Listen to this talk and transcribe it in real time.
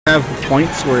have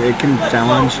points where it can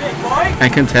challenge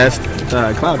and contest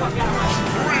Cloud.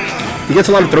 He gets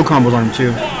a lot of throw combos on him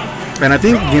too. And I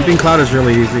think gimping Cloud is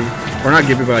really easy. Or not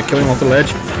gimping, but like killing him off the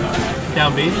ledge.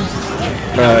 Down B?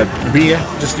 B,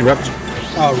 yeah. Just erupt.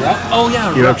 Oh, oh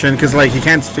yeah. Eruption, because like he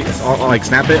can't like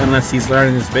snap it unless he's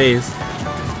learning his phase.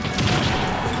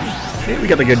 Okay, we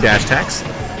got the good dash attacks.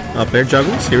 Up there,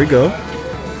 juggles. Here we go.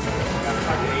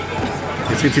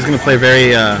 He's going to play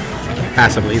very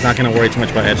passively. He's not going to worry too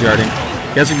much about edge guarding.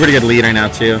 He has a pretty good lead right now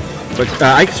too. But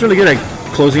Ike's really good at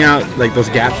closing out like those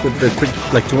gaps with the quick,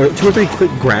 like two or three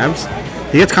quick grabs.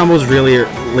 He gets combos really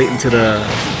late into the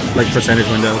like percentage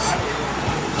windows.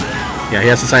 Yeah, he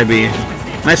has the side B.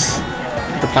 Nice.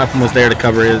 The platform was there to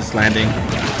cover his landing.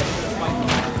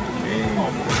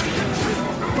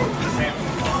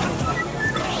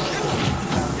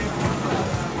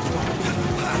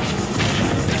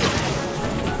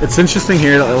 It's interesting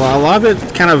here. A lot of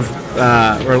it kind of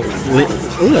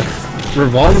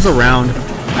revolves around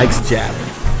Ike's jab.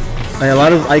 Like a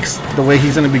lot of Ike's, the way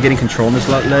he's going to be getting control in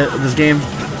this game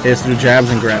is through jabs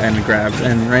and grabs.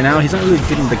 And right now he's not really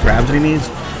getting the grabs that he needs,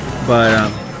 but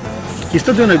he's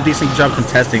still doing a decent job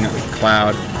contesting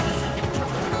Cloud.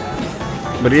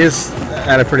 But he is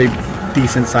at a pretty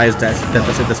decent sized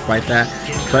deficit despite that.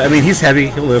 But I mean, he's heavy.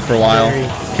 He'll live for a while.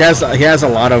 He has a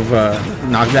lot of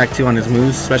knockback too on his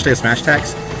moves, especially his smash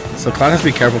attacks. So Cloud has to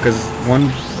be careful because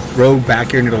one rogue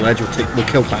back here near the ledge will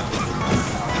kill Cloud,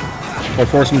 or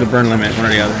force him to burn limit, one or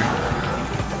the other.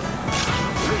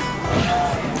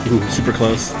 Ooh, super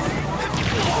close.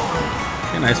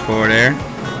 Okay, nice forward air.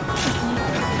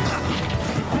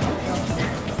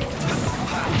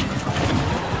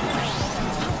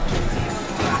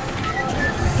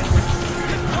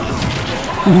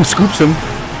 Ooh, scoops him.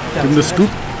 Give him the scoop.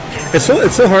 It's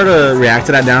so hard to react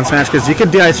to that down smash because you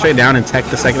could DI straight down and tech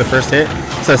the first hit,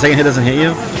 so the second hit doesn't hit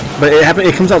you. But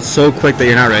it comes out so quick that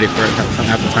you're not ready for it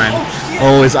half the time.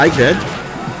 Oh, is Ike dead?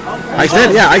 Ike's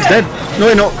dead. Yeah, Ike's dead. No,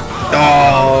 wait, no.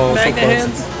 Oh, so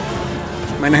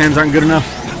close. Magna hands aren't good enough.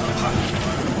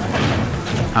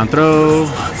 On throw.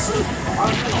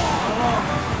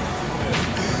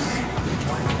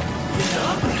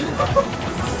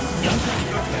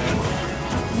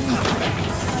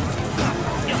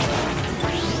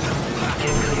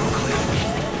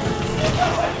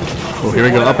 Oh, here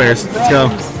we go, up airs. Let's go.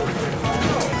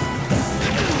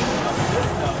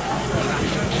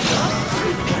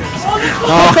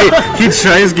 Oh, he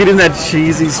tries getting that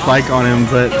cheesy spike on him,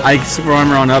 but Ike super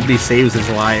armor on up B saves his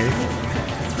life.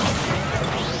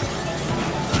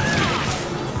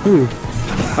 Ooh,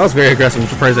 that was very aggressive. I'm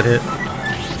surprised it hit.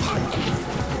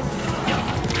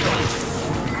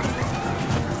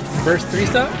 First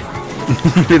 3-stock?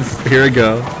 Here we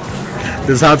go. This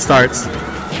is how it starts.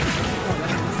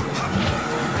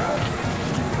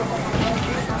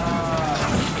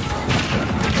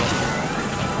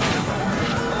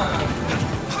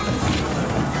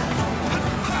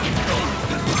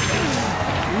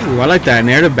 Ooh, I like that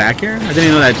narrative back air. I didn't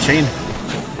even know that chain.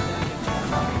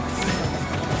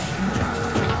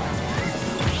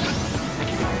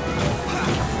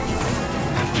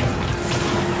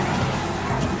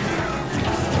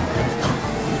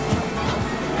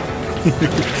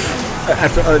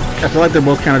 I feel like they're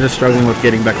both kind of just struggling with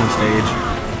getting back on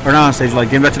stage. Or not on stage, like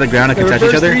getting back to the ground and can touch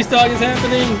each other. The reverse 3-stock is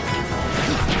happening.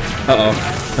 Uh-oh.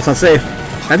 That's not safe.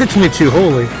 I did 22,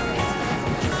 holy.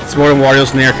 It's more than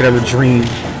Wario's Nair could ever dream.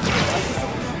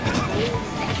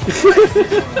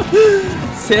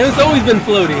 Sam's always been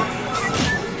floaty.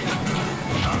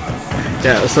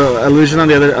 Yeah, so Illusion on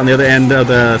the other end of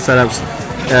the setups.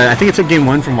 I think it took game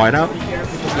 1 from Whiteout.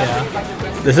 Yeah.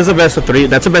 This is a best of 3.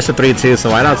 That's a best of 3 too,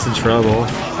 so Whiteout's in trouble.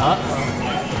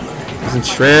 He's in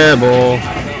trouble.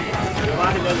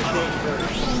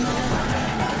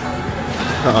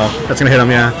 Uh-oh, that's gonna hit him,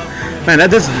 yeah. Man,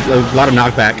 that does a lot of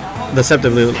knockback.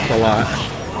 Deceptively a lot.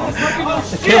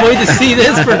 I can't wait to see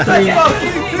this for 3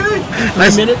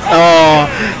 nice minutes. Oh,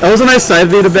 that was a nice side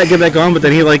B to get back on, but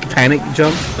then he like panic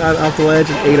jumped off the ledge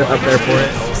and ate it up there for it.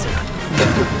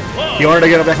 He wanted to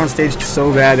get back on stage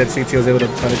so bad that CT was able to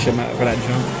punish him for that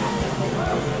jump.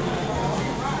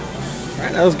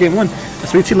 Alright, that was game 1.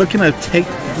 Sweet Tea looking to take...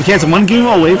 He has 1 game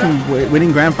away from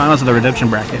winning grand finals of the redemption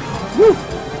bracket. Woo!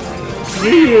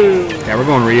 Ryu! Yeah, we're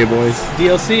going Ryu, boys.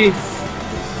 DLC.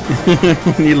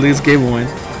 You lose game 1.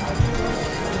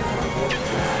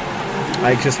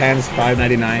 Ike just hands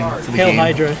 $5.99 to the Hail game.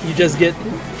 Hydra. You just get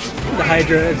the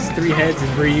Hydra. It's 3 heads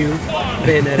and Ryu.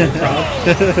 Bayonetta prop.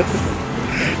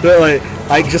 But like,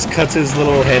 Ike just cuts his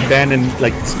little headband and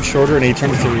like shorter, and he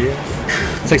turns to Ryu.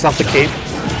 Takes off the cape.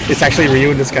 It's actually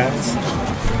Ryu in disguise.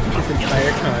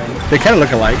 entire time. They kind of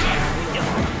look alike.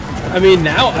 I mean,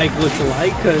 now Ike looks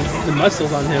alike because the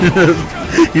muscles on him.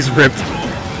 He's ripped.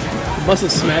 The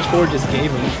muscles Smash 4 just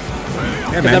gave him.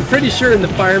 Yeah, Because man. I'm pretty sure in the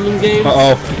Fireman game.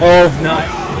 Oh, Not.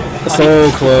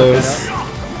 so close.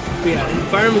 Yeah, in the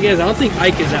Fireman games, I don't think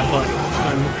Ike is that buff. If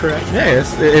I'm correct. Yeah,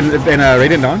 yes. In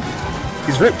Radiant Dawn,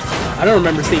 he's ripped. I don't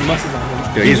remember seeing muscles on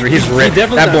him. Dude, he's ripped. He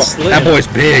definitely got slim. That boy's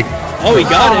big. Oh, he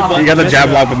got it. But He got the messed jab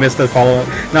it block up. but missed the follow up.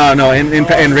 No.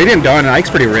 In Radiant Dawn, Ike's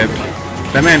pretty ripped.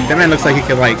 That man looks like he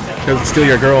could he'll steal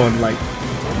your girl and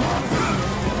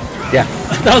yeah.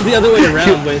 That was the other way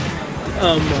around with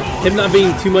him not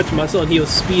being too much muscle, and he was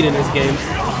speed in his game.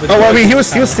 Oh, well, I mean, he was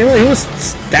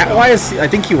stat wise. I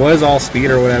think he was all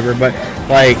speed or whatever, but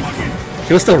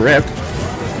he was still ripped.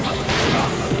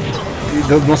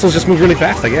 The muscles just move really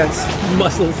fast, I guess.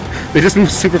 Muscles. They just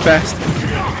move super fast.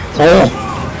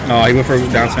 Oh, he went for a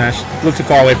down smash. A little too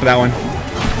far away for that one.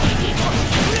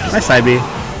 Nice side B.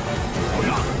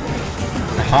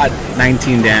 Hot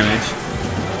 19 damage.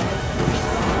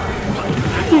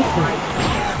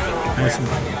 Nice.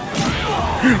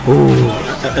 Ooh,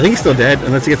 I think he's still dead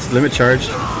unless he gets limit charged.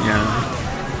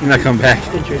 Yeah, he's not coming back.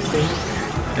 Interesting.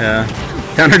 Yeah,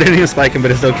 Counter didn't even spike him,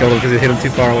 but it still killed him because it hit him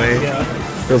too far away. Yeah.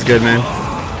 Feels good, man.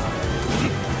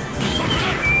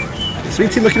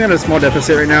 Sweet Tea looking at a small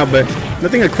deficit right now, but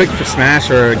nothing a quick for smash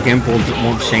or a gimp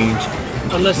won't change.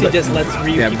 Unless he just lets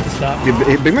Ryu keep the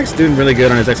stop. Big Mike's doing really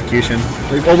good on his execution.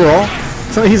 Overall,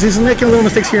 so he's making little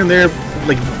mistakes here and there,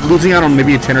 losing out on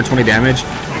maybe 10 or 20 damage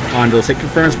on those hit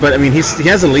confirms. But I mean, he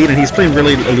has a lead and he's playing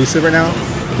really elusive right now,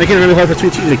 making it really hard for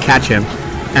Sweet Tea to catch him.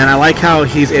 And I like how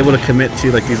he's able to commit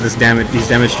to these damage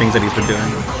strings that he's been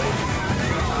doing.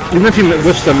 Even if he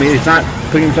whiffs them, he's not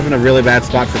putting himself in a really bad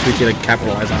spot for Sweet Tea to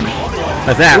capitalize on it.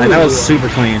 Like that, that was super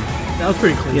clean. That was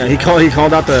pretty clean. Yeah, he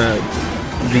called out the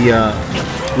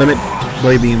limit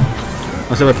blade beam. I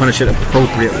was able to punish it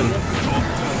appropriately.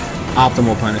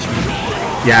 Optimal punishment.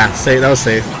 Yeah, that was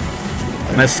safe.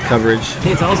 Nice coverage.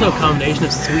 It's also a combination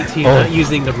of Sweet Tea not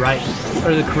using the correct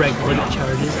limit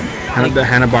charges. The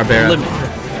Hanna-Barbera. Limit.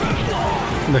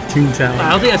 The Toon Town. I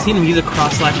don't think I've seen him use a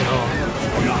cross slash at all.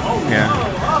 Yeah.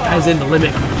 As in the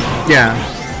limit. Yeah.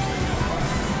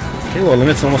 Okay, well,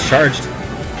 limit's almost charged.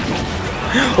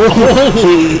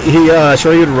 He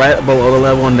showed you right below the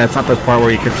level, and that's not the part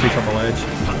where you can sweep off the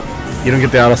ledge. You don't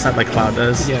get the auto snap like Cloud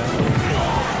does. Yeah.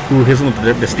 Ooh, here's one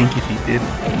with the stinky feet, dude.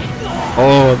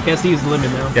 Oh. He has to use the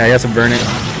limit now. Yeah, he has to burn it.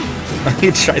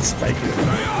 He tried spiking.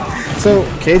 So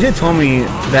KJ told me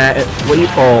that what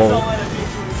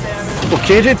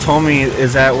KJ told me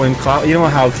is that when Cloud, you know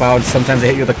how Cloud sometimes they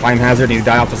hit you with a climb hazard and you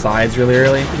die off the sides really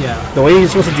early. Yeah. The way you're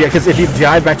supposed to DI, because if you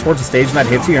DI back towards the stage and that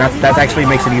hits you, that actually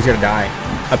makes it easier to die.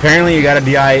 Apparently, you gotta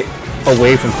DI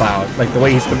away from Cloud, like the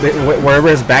way wherever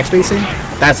his backspacing,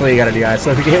 that's the way you gotta DI.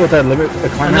 So if you get hit with a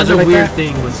climb hazard Another like weird that,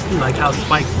 thing was like how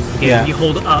spikes in the game. Yeah. You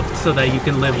hold up so that you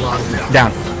can live longer.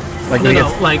 down. Like No,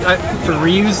 for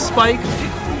Ryu's spike,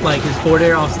 like his forward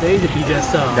air off stage, if you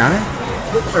just down it.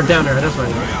 or down air, that's what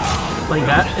I mean. Like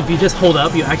that, if you just hold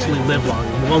up, you actually live longer.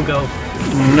 You won't go.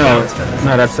 No,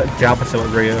 that's the opposite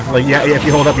with Ryu. Like if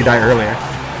you hold up, you die earlier.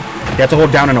 You have to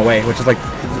hold down and away, which is like.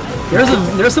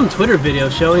 There's some Twitter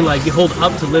videos showing like you hold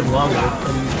up to live longer,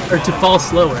 or to fall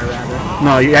slower rather.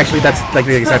 No, that's like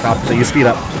the exact opposite. You speed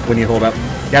up when you hold up.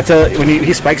 You have to when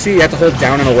he spikes you have to hold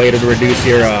down and away to reduce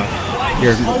your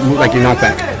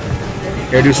knockback.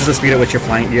 It reduces the speed at which you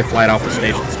fly off the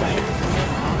stage with the spike.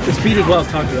 The speed as well as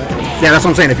talk to that. Yeah, that's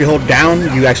what I'm saying. If you hold down,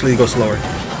 you actually go slower.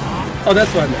 Oh,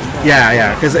 that's what I meant.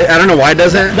 Yeah, because I don't know why it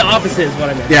does that. The opposite is what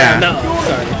I meant. Yeah. No,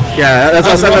 sorry. Yeah, that's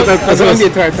what I was the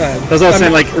entire time. That's what I was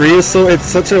saying. Like Ryu's it's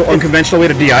such an unconventional way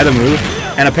to DI the move,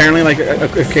 and apparently, like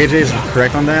if KJ is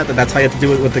correct on that's how you have to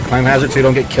do it with the climb hazard, so you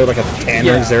don't get killed like a 10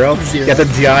 or 0. You have to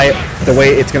DI the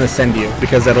way it's gonna send you,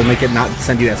 because that'll make it not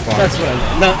send you as far. That's what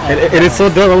I meant. It is so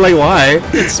dumb. I'm like, why?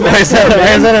 Why is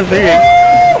that a thing?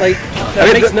 Like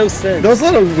that makes no sense. Those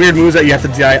little weird moves that you have to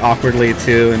DI awkwardly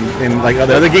too, in like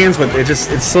other games, but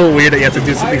it's so weird that you have to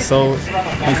do something so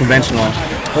unconventional.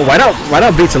 Oh,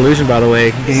 Whiteout beats Illusion, by the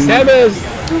way.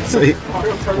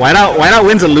 Whiteout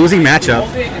wins a losing matchup.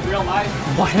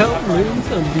 Whiteout wins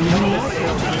a losing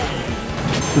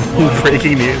matchup.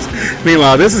 Breaking news.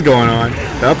 Meanwhile, this is going on.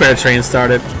 The up air train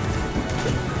started.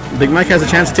 Big Mike has a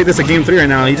chance to take this to game 3 right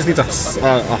now. He just needs a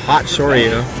hot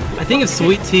Shoryu. I think if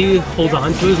Sweet Tea holds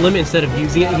on to his limit instead of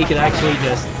using it, he could actually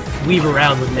just weave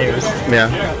around with nairs. Yeah.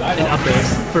 And up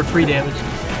airs for free damage.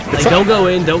 Like, don't go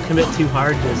in, don't commit too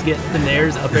hard, just get the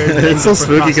nairs, up airs. It's so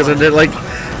spooky because they're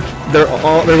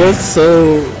both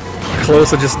so close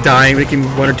to just dying, making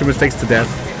 1 or 2 mistakes to death.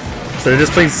 So they're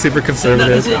just playing super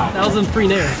conservative. That was in free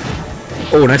nairs.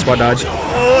 Oh, nice spot dodge.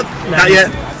 Oh, not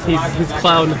yet. He's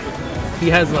Cloud. He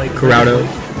has like Corrado.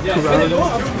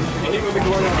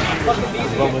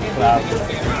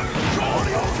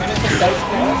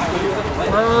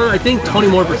 I think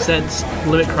 20% more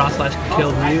limit cross slash can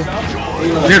kill Ryu.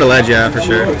 Near the ledge, yeah, for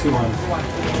sure.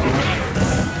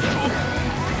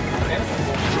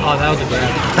 Oh, that was a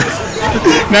grab.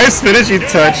 Nice finishing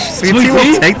touch. Sweet Tea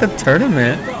will take the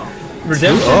tournament.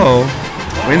 Redemption?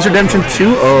 2-0. Wins redemption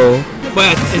 2-0.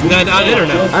 But is that not it or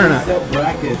no? I don't know.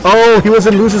 Oh, he was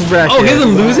in losers bracket. Oh, he's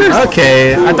in losers?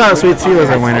 Okay, I thought Sweet Tea was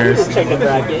in winners.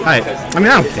 Hi. I mean,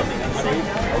 I don't care.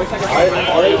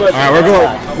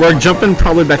 Alright, we're jumping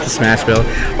probably back to Smash Bill.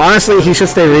 Honestly, he should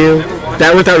stay Ryu.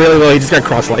 That worked out really well. He just got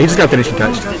he just got finishing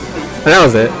touched. But that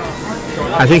was it.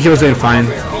 I think he was doing fine.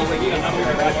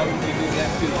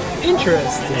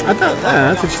 Interesting. I thought,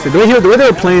 yeah, that's interesting. The way they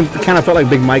were playing kind of felt like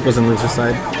Big Mike was on the loser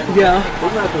side. Yeah.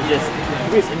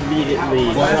 He was immediately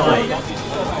like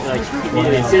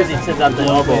immediately as soon as he sends out the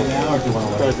elbow,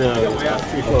 throws the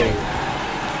free flow.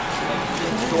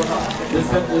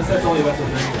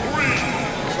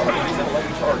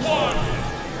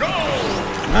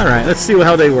 Alright, let's see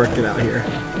how they worked it out here.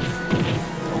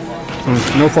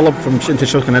 No follow-up from Shin to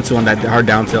Shokunetsu on that hard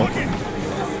down tilt.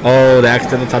 Oh, the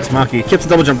accidental Tatsumaki. Keeps a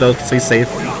double jump though, so he's safe.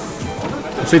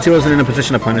 Sweet Tea wasn't in a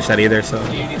position to punish that either, so...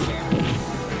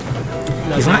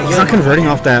 He's not converting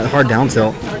off that hard down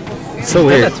tilt. It's so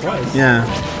weird. Yeah.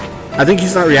 I think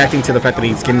he's not reacting to the fact that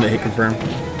he's getting the hit confirm.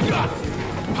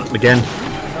 Again.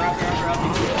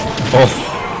 Oh,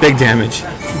 big damage.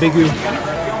 Big goo.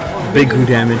 Big goo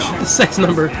damage. The sex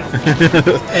number.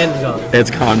 And gone. It's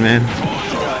gone, man.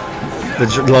 The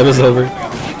love is over.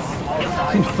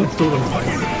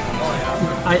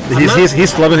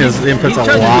 He's flubbing his inputs a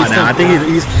lot now. I think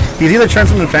he's either trying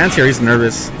something fancy or he's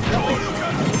nervous.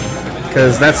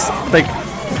 Because that's like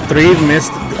 3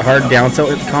 missed hard down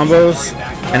tilt combos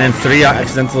and then 3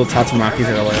 accidental Tatsumakis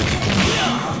at the ledge.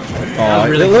 Oh,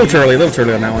 really a little too early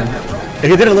on that one. If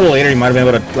he did it a little later, he might have been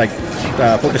able to like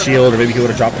put the shield, or maybe he would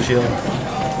have dropped the shield.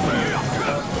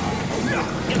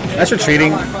 That's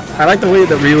retreating. I like the way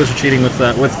that Ryu was retreating with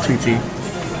Sweet Tea.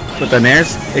 With the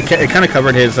nairs, it kind of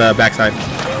covered his backside.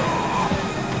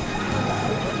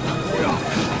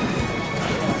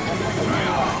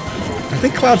 I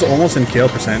think Cloud's almost in kill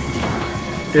percent,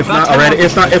 if not already.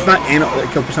 If not in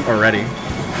kill percent already.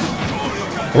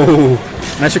 Oh,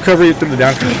 nice recovery through the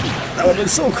down. That would have been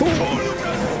so cool.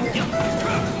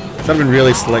 That would have been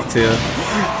really slick too.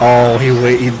 Oh,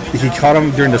 he caught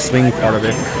him during the swing part of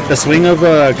it. The swing of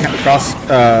cross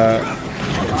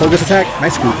focus attack.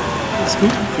 Nice scoop.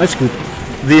 Scoop. Nice scoop.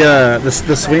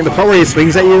 The swing, the part where he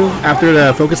swings at you after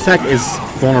the focus attack is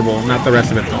vulnerable, not the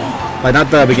rest of it. Like not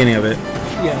the beginning of it.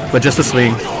 Yeah. But just the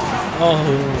swing. Oh.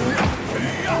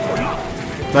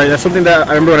 Like that's something that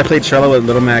I remember when I played Charlo with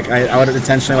Little Mac. I would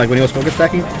intentionally, like when he was focus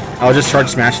attacking, I would just charge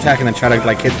smash attack and then try to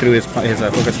like hit through his focus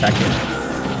attack.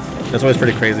 That's always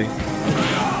pretty crazy.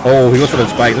 Oh, he goes for the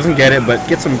spike. Doesn't get it, but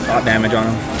gets some hot damage on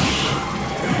him.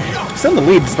 Still in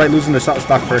the lead despite losing the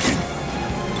stock first.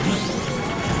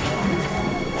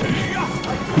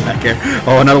 Back here.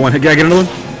 Oh, another one. Can I get another one?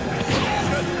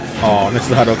 Oh, this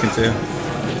is a Hadouken too.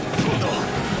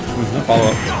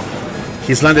 Follow up.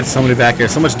 He's landed so many back here.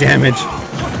 So much damage.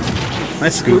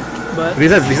 Nice scoop. But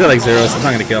he's at like 0, so it's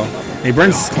not going to kill. And he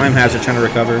burns Climb Hazard trying to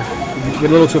recover. We're a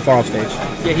little too far off stage.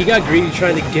 Yeah, he got greedy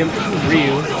trying to gimp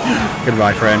Ryu.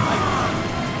 Goodbye, friend.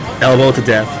 Elbow to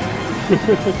death.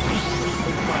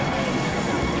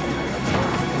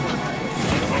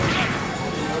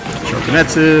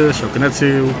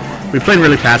 Shokunetsu. We're playing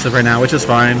really passive right now, which is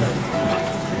fine.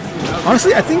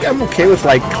 Honestly, I think I'm okay with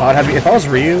like Cloud having. If I was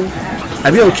Ryu,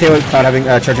 I'd be okay with Cloud having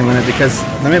charging limit because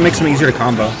limit makes him easier to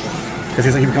combo. Because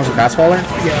he becomes a fast faller.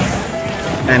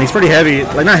 Yeah. And he's pretty heavy.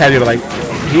 Like not heavy, but like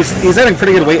he's at a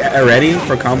pretty good weight already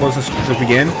for combos to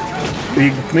begin. If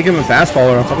you make him a fast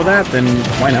faller on top of that, then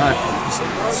why not? Just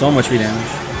so much free damage.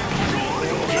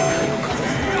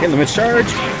 Okay, limits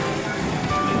charge.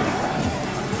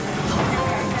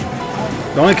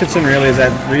 The only concern really is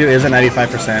that Ryu is at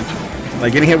 95%.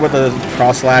 Like getting hit with a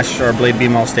cross slash or a blade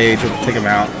beam all stage will take him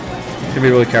out. You have to be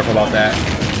really careful about that.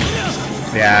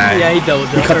 Yeah. Yeah, he double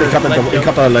jumped. He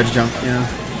cut the ledge jump. Yeah.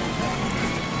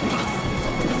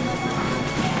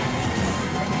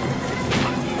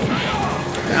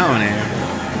 Down air.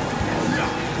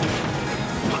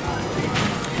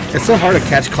 It's so hard to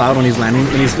catch Cloud when he's landing,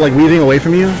 when he's like weaving away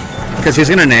from you, because he's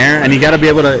gonna nair, and you gotta be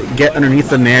able to get underneath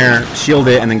the nair, shield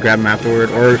it, and then grab him afterward,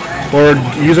 or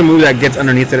use a move that gets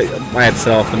underneath it by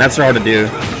itself, and that's hard to do.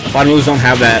 A lot of moves don't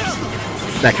have that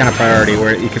kind of priority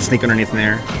where you can sneak underneath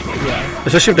nair. Yeah.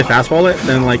 Especially if they fastball it,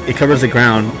 then like it covers the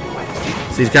ground.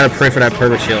 So he's got to pray for that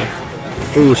perfect shield.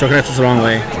 Ooh, Shokunetsu's the wrong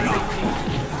way.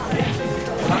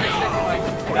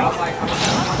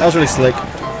 That was really slick.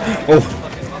 Oh,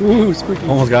 Ooh, spooky.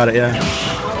 almost got it, yeah.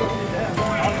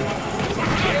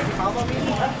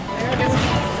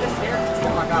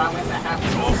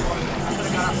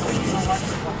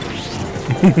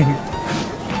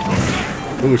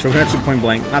 Ooh, Shokunetsu point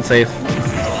blank. Not safe.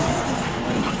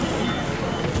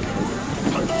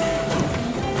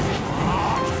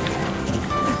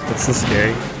 That's so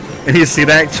scary. And you see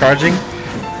that charging?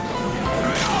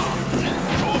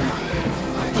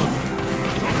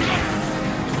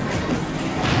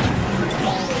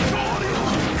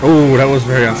 Oh, that was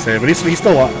very unsafe. But he's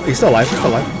still alive. He's still alive.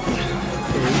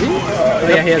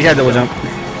 Yeah, He had double jump.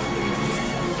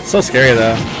 So scary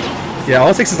though. Yeah,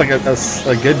 all it takes is like a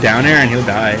good down air and he'll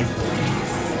die.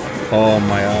 Oh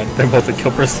my god, they're both at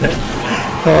kill percent.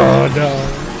 Oh no.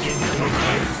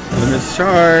 Limit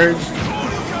charge.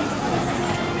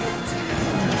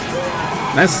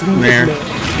 Nice there.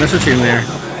 Nice retreat there.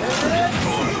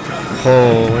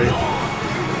 Holy.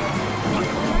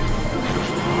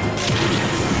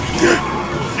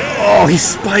 Oh, he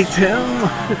spiked him.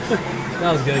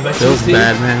 That was good. That was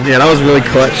bad, man. Yeah, that was really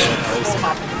clutch.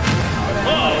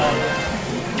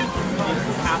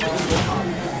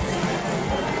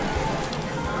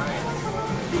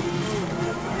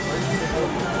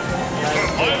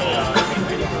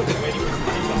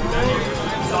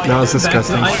 That was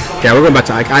disgusting. Yeah, we're going back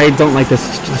to Ike. I don't like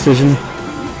this decision.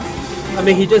 I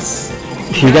mean, he just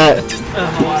got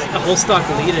a whole stock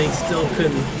lead and he still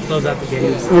couldn't close out the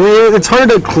games. Well, it's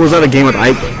harder to close out a game with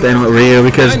Ike than with Ryu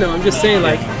because I know. I'm just saying,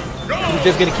 like, he's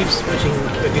just gonna keep switching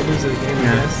if he loses the game. I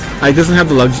guess. Ike doesn't have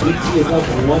the luxury.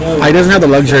 Ike doesn't have the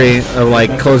luxury of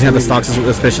like closing out the stocks as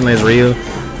efficiently as Ryu,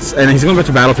 and he's going back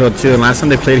to Battlefield too. And last time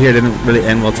they played here, it didn't really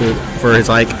end well for his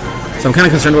Ike. So I'm kind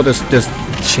of concerned about this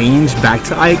change back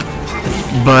to Ike.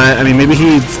 But I mean, maybe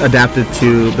he's adapted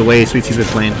to the way Sweet Tea's been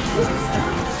playing.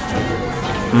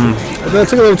 It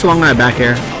took a little too long on that back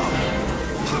air.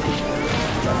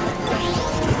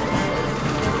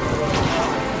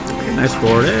 Nice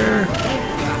forward air.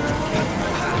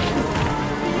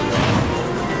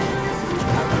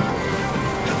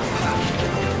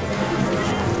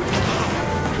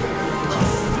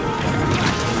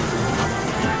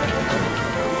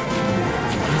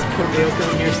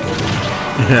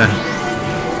 Yeah.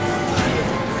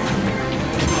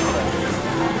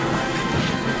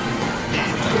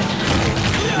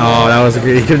 Oh, that was a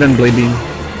good. He could have done blade beam.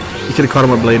 He could have caught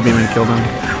him with blade beam and killed him.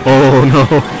 Oh no!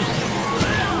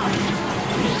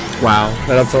 Wow,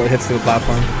 that up tilt hits to the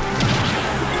platform.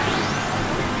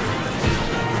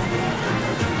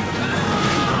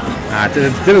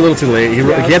 Did it a little too late. He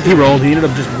rolled. He ended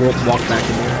up just walked back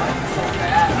in there.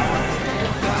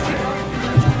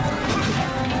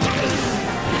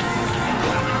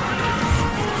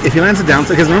 If he lands a down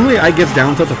tilt, because normally I gets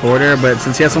down tilt to forward air, but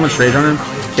since he has so much rage on him,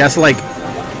 he has to like,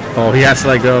 he has to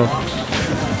like go.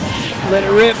 Let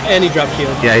it rip, and he dropped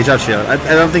shield. Yeah, he dropped shield. I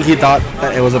don't think he thought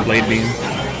that it was a blade beam.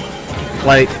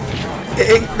 Like,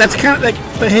 that's kind of like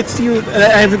the hits you.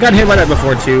 I've gotten hit by that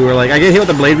before too, where like I get hit with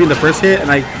the blade beam the first hit,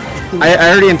 and I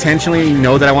already intentionally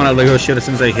know that I want to let go shield as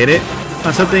soon as I hit it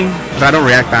on something, but I don't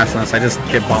react fast enough, so I just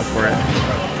get bopped for it.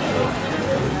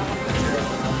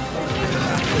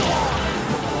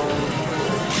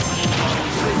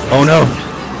 Oh no!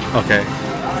 Okay.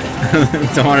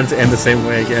 Don't want it to end the same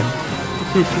way again.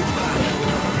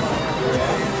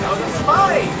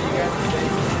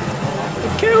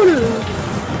 Counter!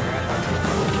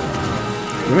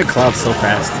 Look at Cloud so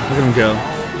fast. Look at him go.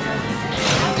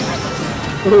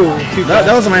 Ooh,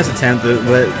 that was a nice attempt,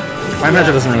 but my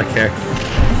manager doesn't really care.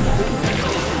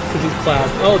 Because he's Cloud.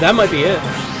 Oh, that might be it.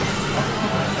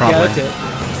 Probably. Yeah, that's it.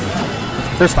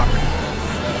 First stock.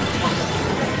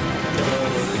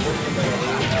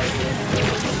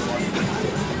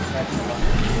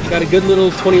 Got a good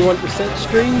little 21%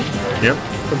 string. Yep.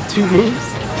 From 2 moves.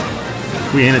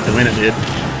 We in it to win it, dude.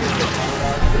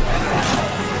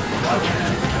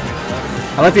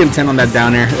 I like the intent on that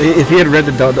down air. If he had read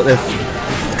the if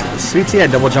Sweet Tea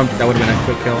had double jumped, that would have been a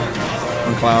quick kill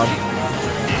on Cloud.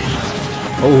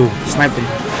 Oh, sniped him.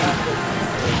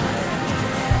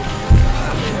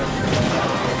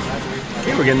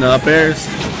 Okay, we're getting the up airs.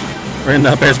 We're getting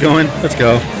the up airs going. Let's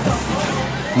go.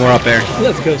 More up air.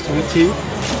 Let's go, Sweet Tea.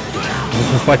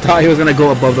 I thought he was gonna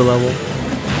go above the level.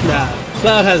 Nah,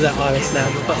 Cloud has that auto snap.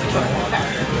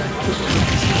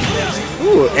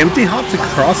 Ooh, empty hop to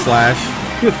cross slash.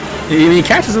 He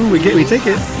catches him. We take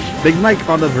it. Big Mike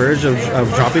on the verge of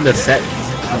dropping the set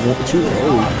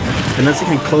 2-0. Unless he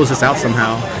can close this out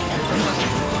somehow.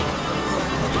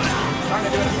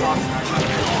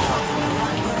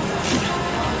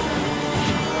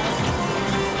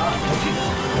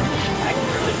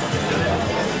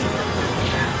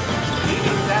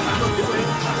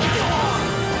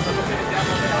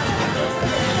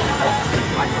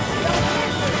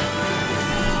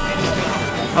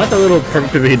 I like the little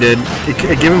perfect pivot he did.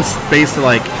 It gave him space to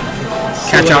like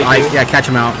catch out. Yeah, catch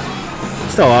him out.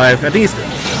 Still alive. I think he's.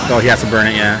 Oh, he has to burn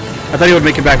it. Yeah. I thought he would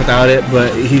make it back without it,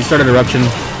 but he started eruption,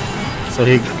 so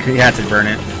he had to burn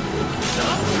it.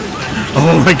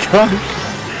 Oh my god!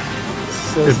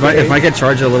 So if Mike had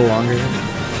charged a little longer.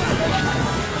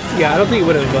 Yeah, I don't think he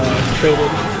would have traded.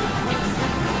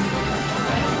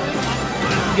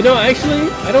 You know, actually,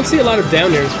 I don't see a lot of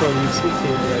down airs from Sweet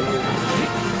Team right here.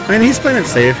 I mean, he's playing it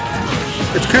safe.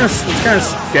 It's kind of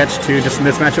sketch too, just in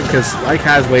this matchup, because Ike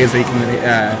has ways that he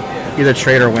can either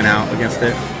trade or win out against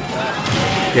it.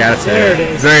 Yeah, that's there it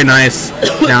is. Very nice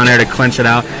down there to clinch it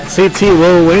out. CT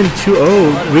will win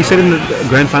 2-0, resetting the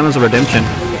Grand Finals of Redemption.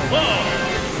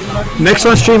 Next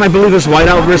on stream, I believe, is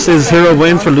Whiteout versus Hero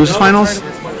Wins for Losers Finals.